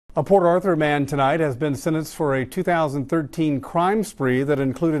A Port Arthur man tonight has been sentenced for a 2013 crime spree that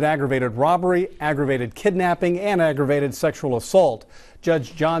included aggravated robbery, aggravated kidnapping, and aggravated sexual assault.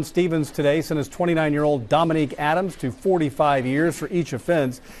 Judge John Stevens today sentenced 29-year-old Domminique Adams to 45 years for each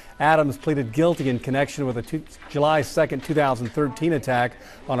offense. Adams pleaded guilty in connection with a July 2, 2013 attack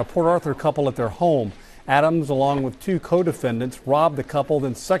on a Port Arthur couple at their home. Adams, along with two co-defendants, robbed the couple,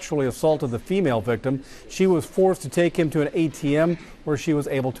 then sexually assaulted the female victim. She was forced to take him to an ATM where she was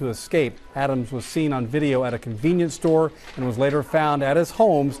able to escape. Adams was seen on video at a convenience store and was later found at his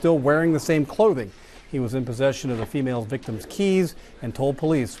home still wearing the same clothing. He was in possession of the female victim's keys and told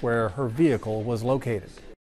police where her vehicle was located.